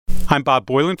I'm Bob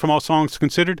Boylan from All Songs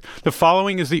Considered. The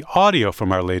following is the audio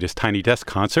from our latest Tiny Desk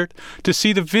concert. To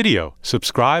see the video,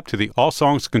 subscribe to the All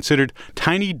Songs Considered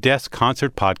Tiny Desk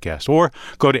Concert podcast or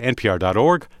go to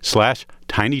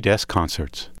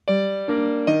npr.org/tinydeskconcerts.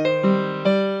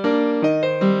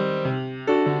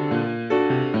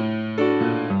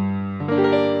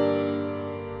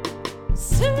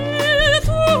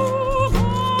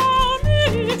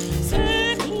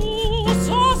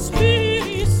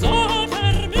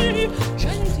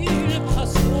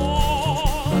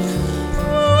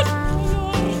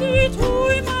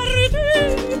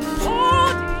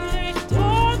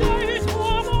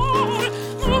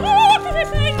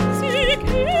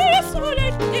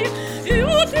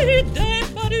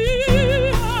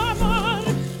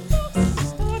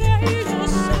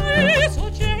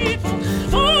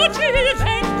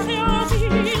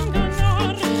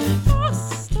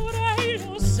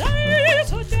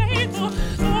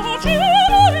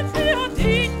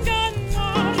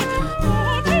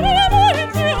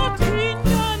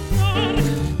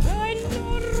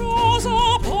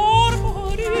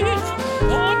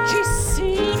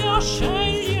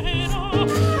 Sceglierà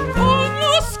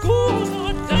ogni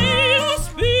scusa della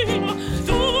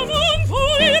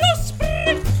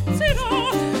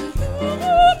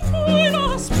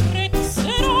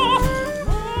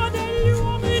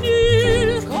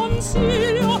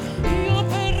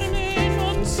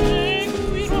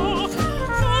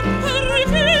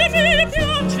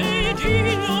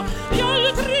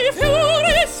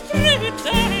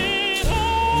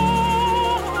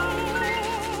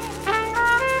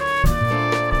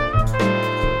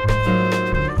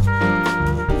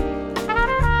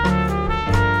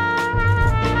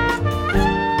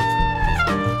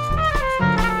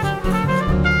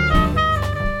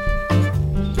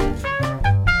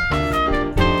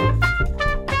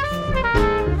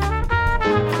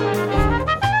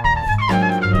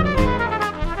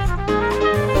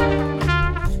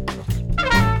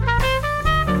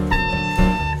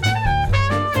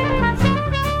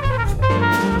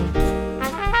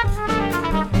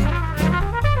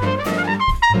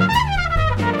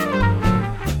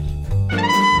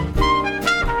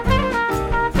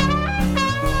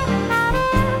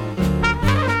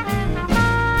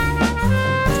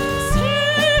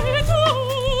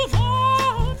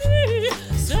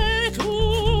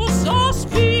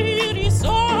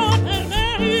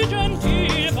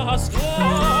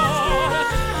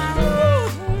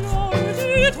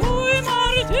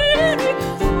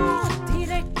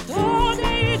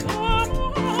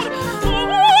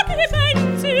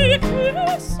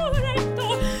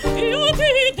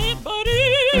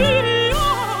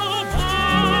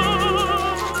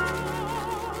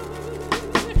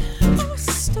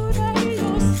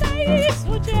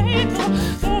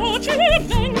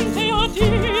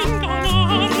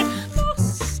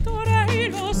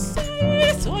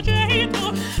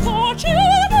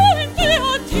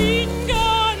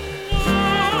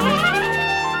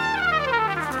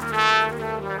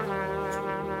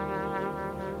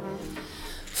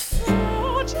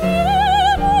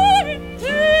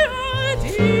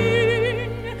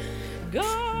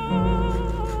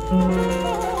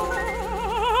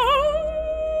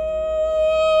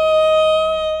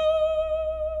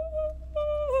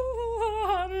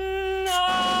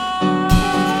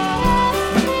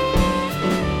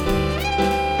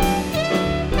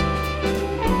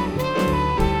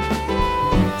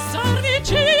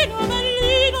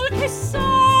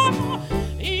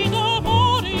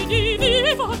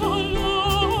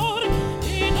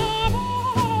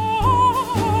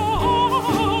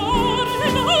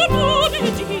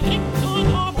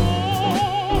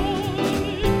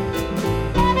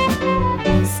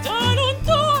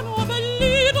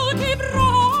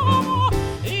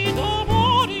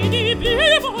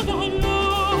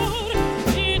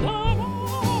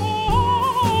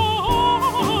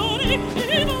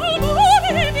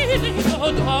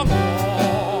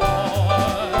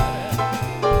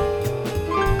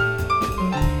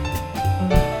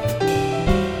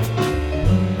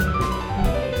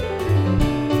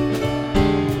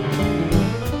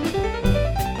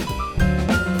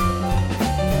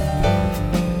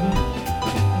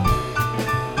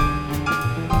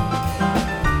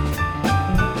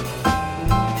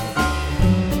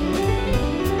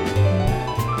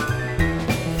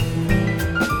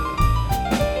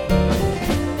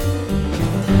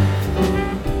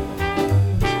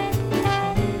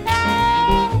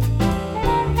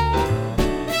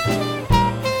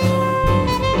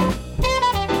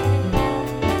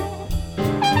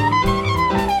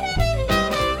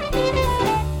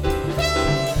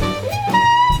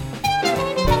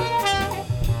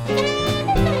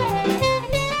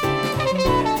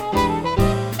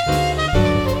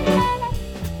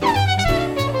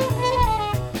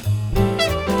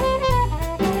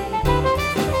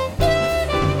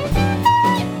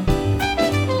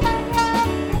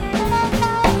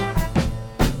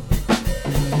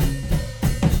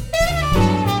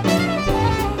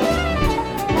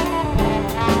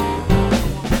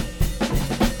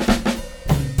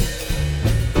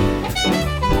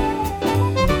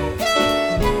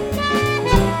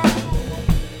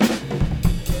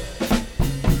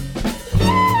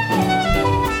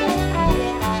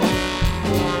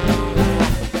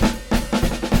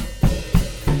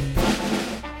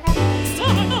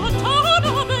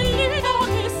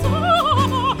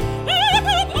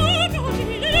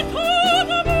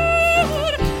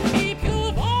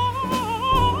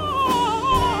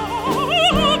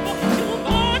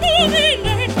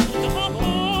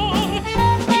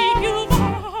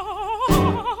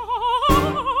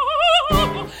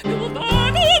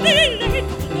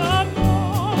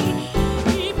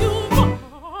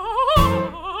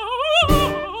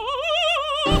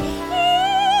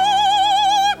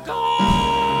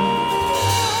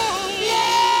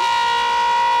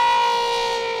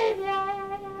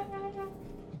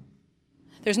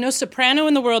There's no soprano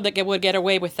in the world that would get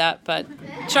away with that, but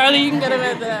Charlie, you can get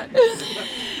away with that.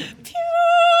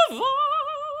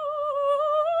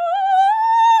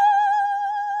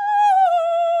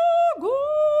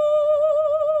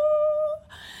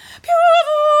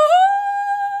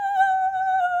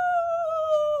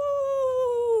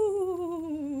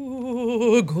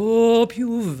 Go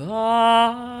più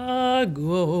vago.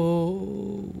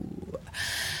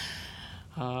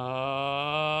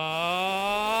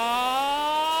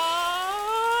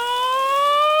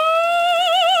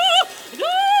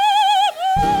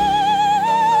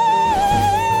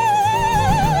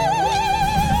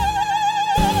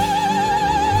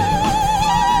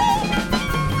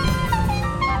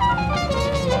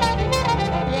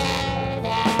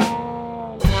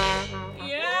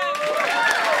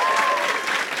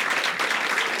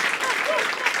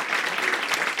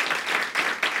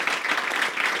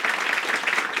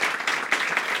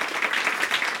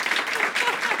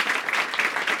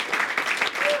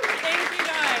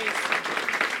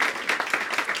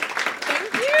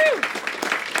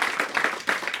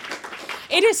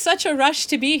 It is such a rush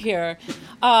to be here.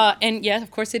 And yes, of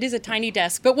course, it is a tiny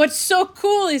desk. But what's so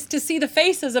cool is to see the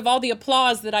faces of all the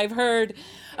applause that I've heard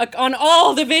on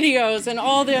all the videos and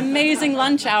all the amazing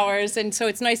lunch hours. And so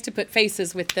it's nice to put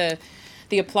faces with the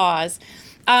applause.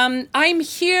 I'm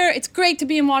here. It's great to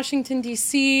be in Washington,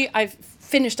 D.C. I've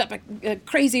finished up a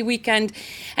crazy weekend.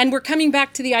 And we're coming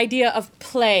back to the idea of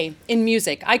play in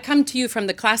music. I come to you from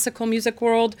the classical music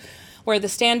world, where the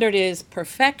standard is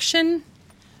perfection.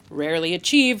 Rarely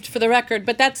achieved, for the record,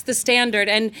 but that's the standard.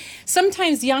 And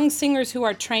sometimes young singers who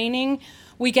are training,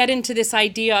 we get into this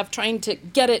idea of trying to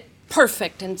get it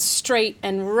perfect and straight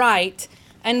and right,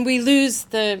 and we lose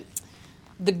the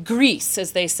grease,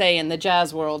 as they say in the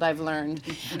jazz world, I've learned.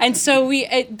 And so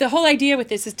the whole idea with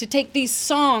this is to take these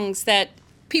songs that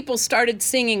people started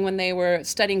singing when they were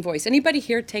studying voice. Anybody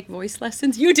here take voice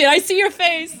lessons? You did, I see your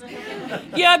face.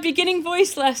 Yeah, beginning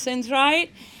voice lessons,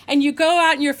 right? And you go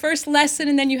out in your first lesson,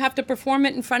 and then you have to perform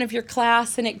it in front of your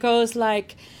class, and it goes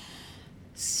like,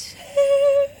 c'est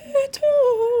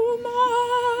tout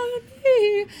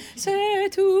mari, c'est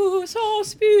tout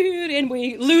sospir, and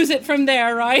we lose it from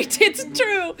there, right? It's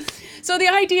true. So the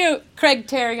idea, Craig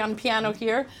Terry on piano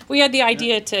here, we had the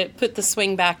idea to put the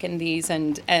swing back in these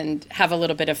and have a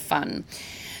little bit of fun.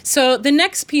 So the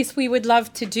next piece we would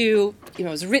love to do, it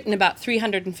was written about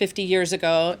 350 years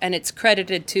ago, and it's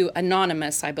credited to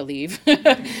Anonymous, I believe.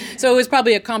 So it was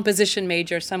probably a composition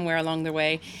major somewhere along the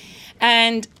way.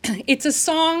 And it's a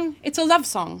song, it's a love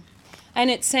song.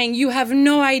 And it's saying, you have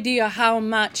no idea how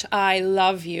much I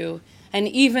love you. And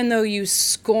even though you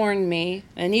scorn me,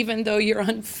 and even though you're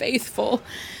unfaithful,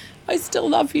 I still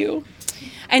love you.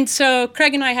 And so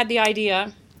Craig and I had the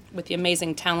idea, with the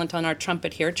amazing talent on our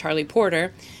trumpet here, Charlie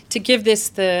Porter, to give this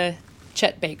the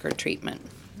Chet Baker treatment.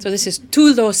 So this is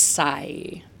Tu lo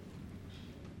sai.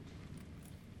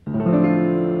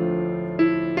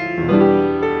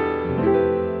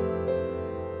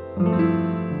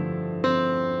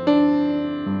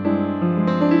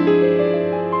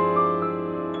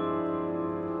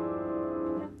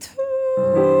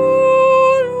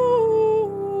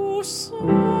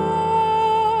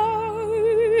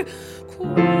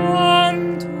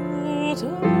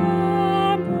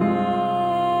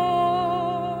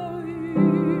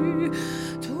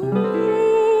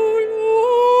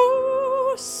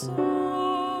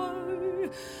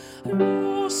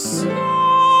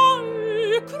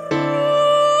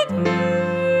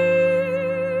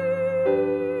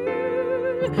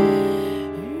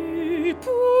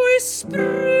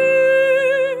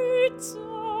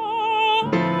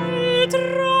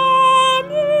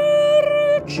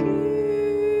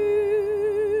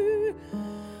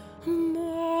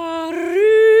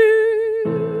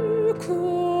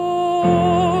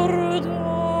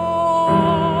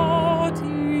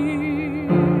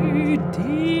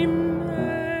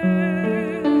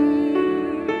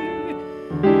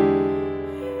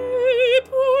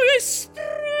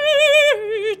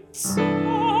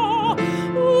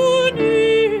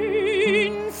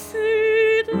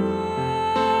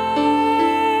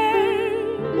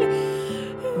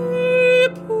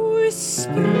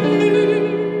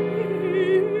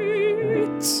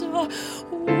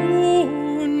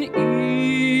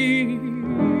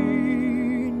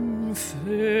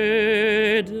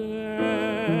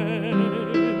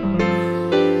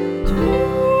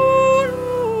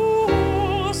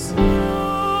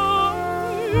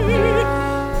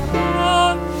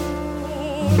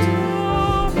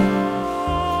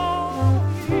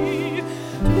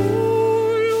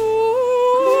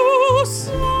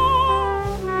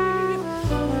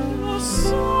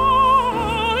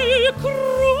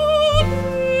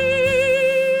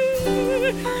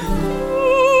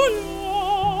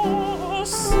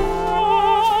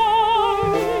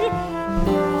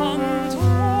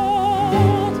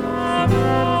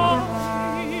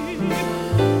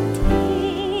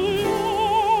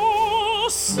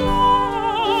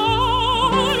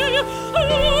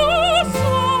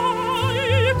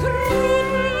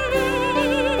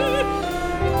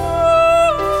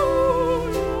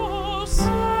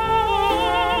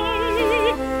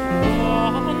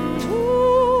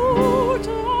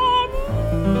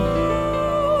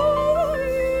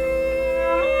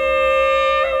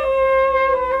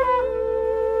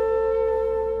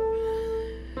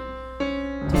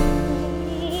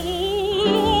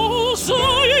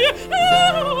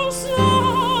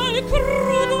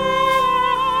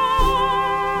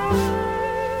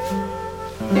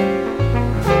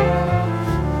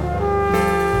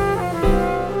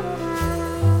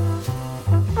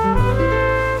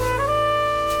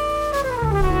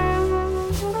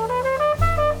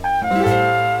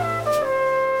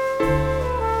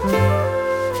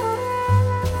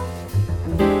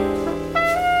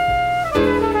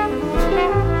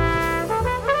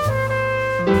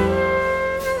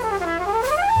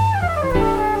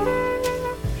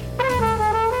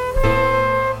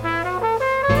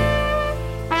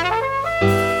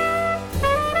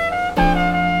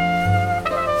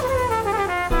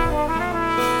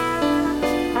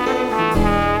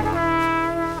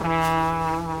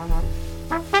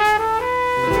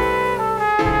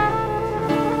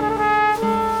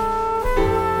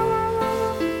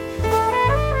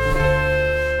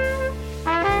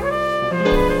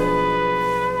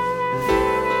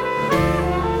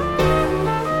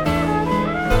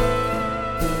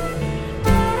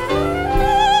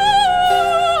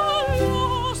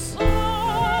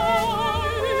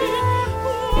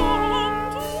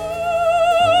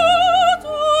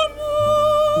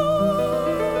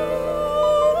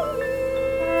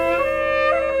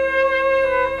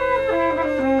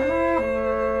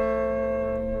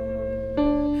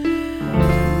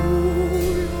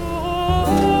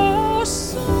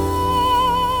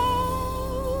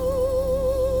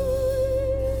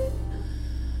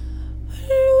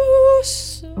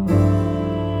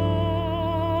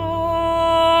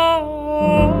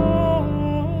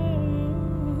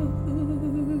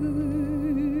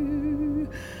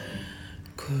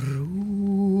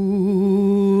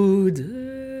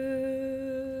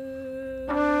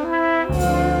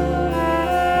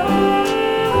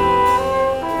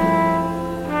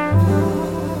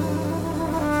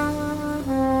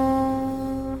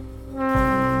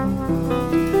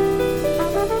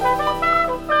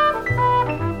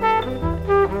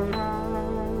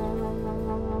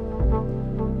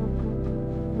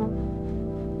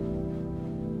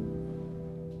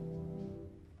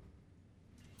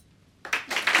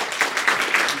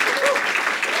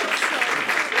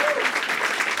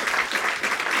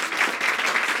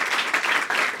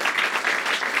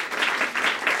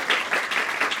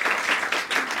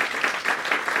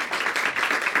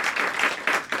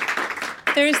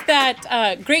 There's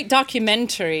that great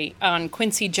documentary on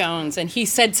Quincy Jones, and he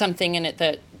said something in it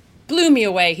that blew me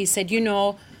away. He said,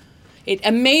 it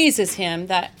amazes him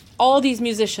that all these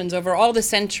musicians over all the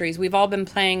centuries, we've all been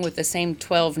playing with the same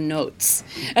 12 notes.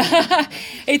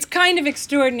 It's kind of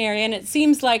extraordinary, and it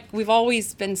seems like we've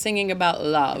always been singing about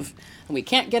love. And we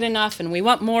can't get enough, and we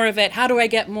want more of it. How do I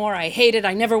get more? I hate it.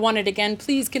 I never want it again.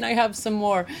 Please, can I have some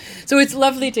more? So it's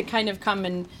lovely to kind of come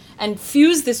and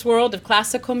fuse this world of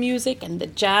classical music and the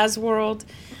jazz world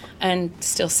and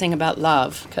still sing about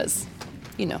love, because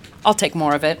I'll take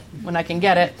more of it when I can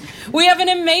get it. We have an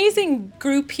amazing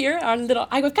group here. I've got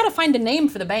to find a name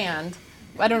for the band.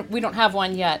 We don't have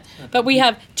one yet. But we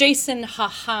have Jason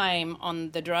Haheim on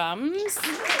the drums. Woo!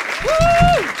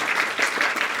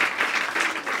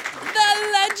 The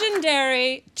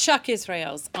legendary Chuck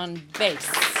Israels on bass.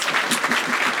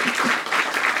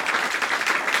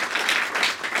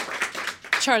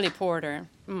 Charlie Porter.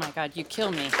 Oh my God, you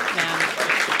kill me, man.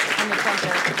 On the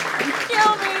trumpet. You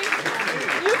kill me.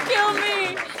 You kill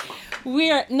me. We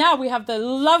have the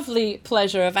lovely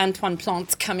pleasure of Antoine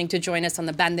Plante coming to join us on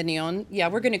the bandoneon. Yeah,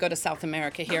 we're going to go to South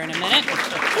America here in a minute.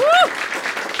 Woo!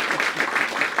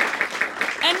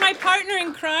 And my partner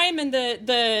in crime and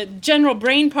the general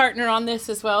brain partner on this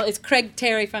as well is Craig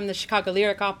Terry from the Chicago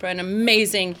Lyric Opera, an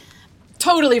amazing,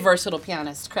 totally versatile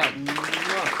pianist. Craig.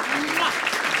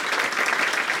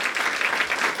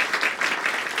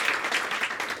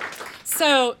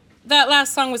 So that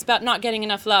last song was about not getting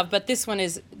enough love, but this one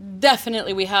is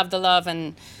definitely we have the love,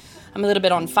 and I'm a little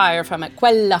bit on fire from it.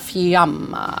 Quella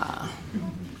fiamma.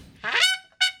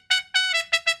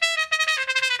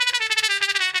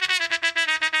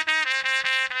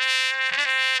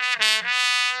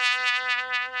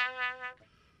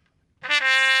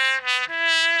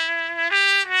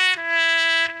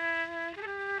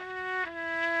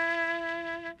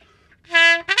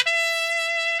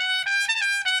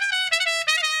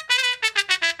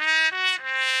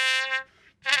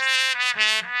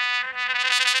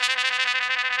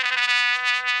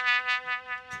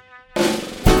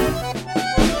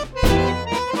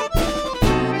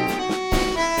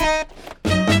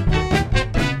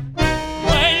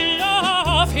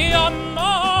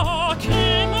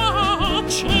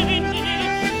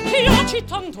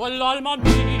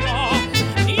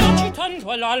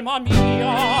 L'alma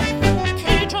mia,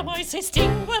 che giammai si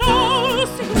estinguerà,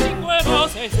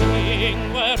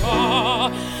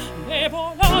 ne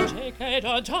volate che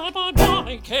da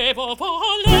giammai che vo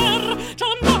voler,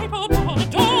 giammai potrà,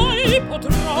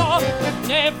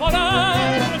 ne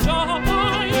voler,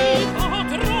 giammai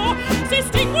potrà,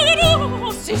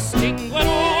 si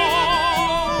estinguerà.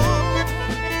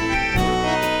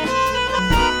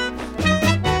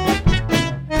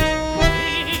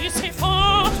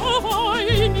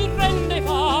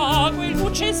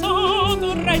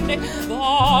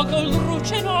 Vago il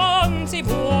luce non si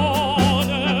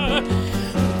vuole,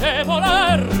 ne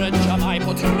voler giammai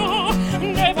potrò,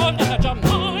 ne voler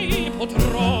giammai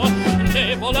potrò,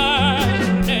 ne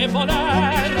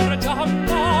voler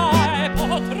giammai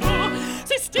potrò,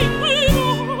 si estinguerà,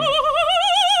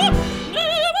 ne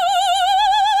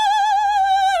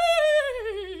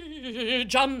voler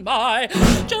giammai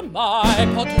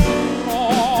potrò.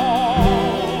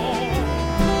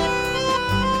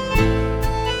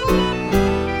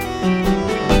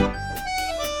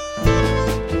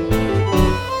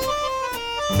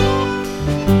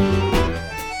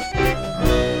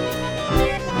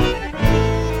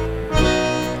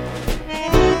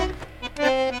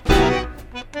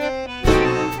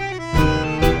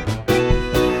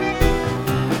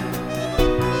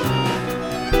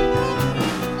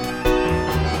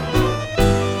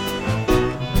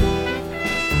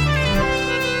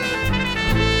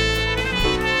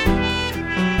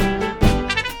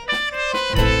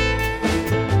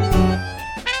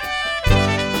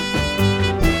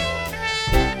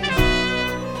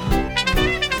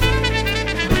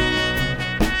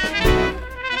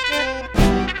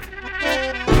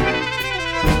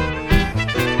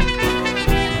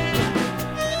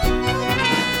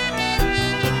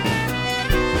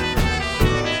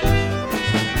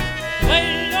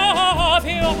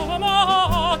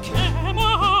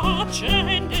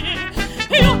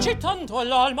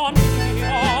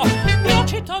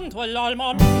 Piace tanto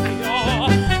all'alma mia,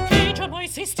 che giammai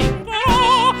si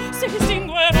estinguerà, si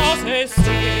estinguerà, si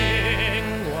estinguerà.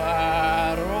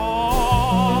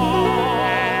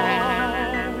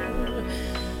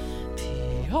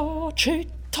 Piace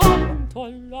tanto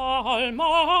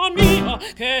all'alma mia,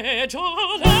 che già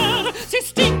si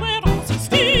estinguerà, si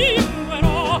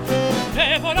estinguerà,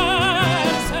 e voler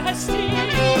si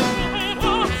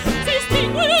estinguerà, si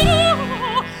estinguerà,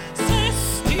 si estinguerà.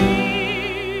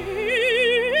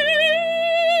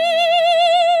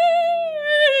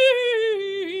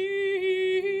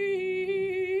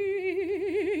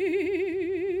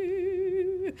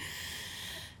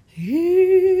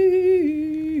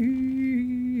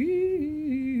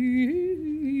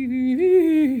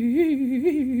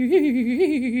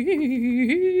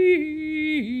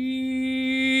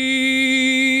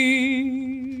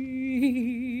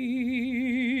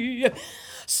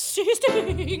 Si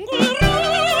stingul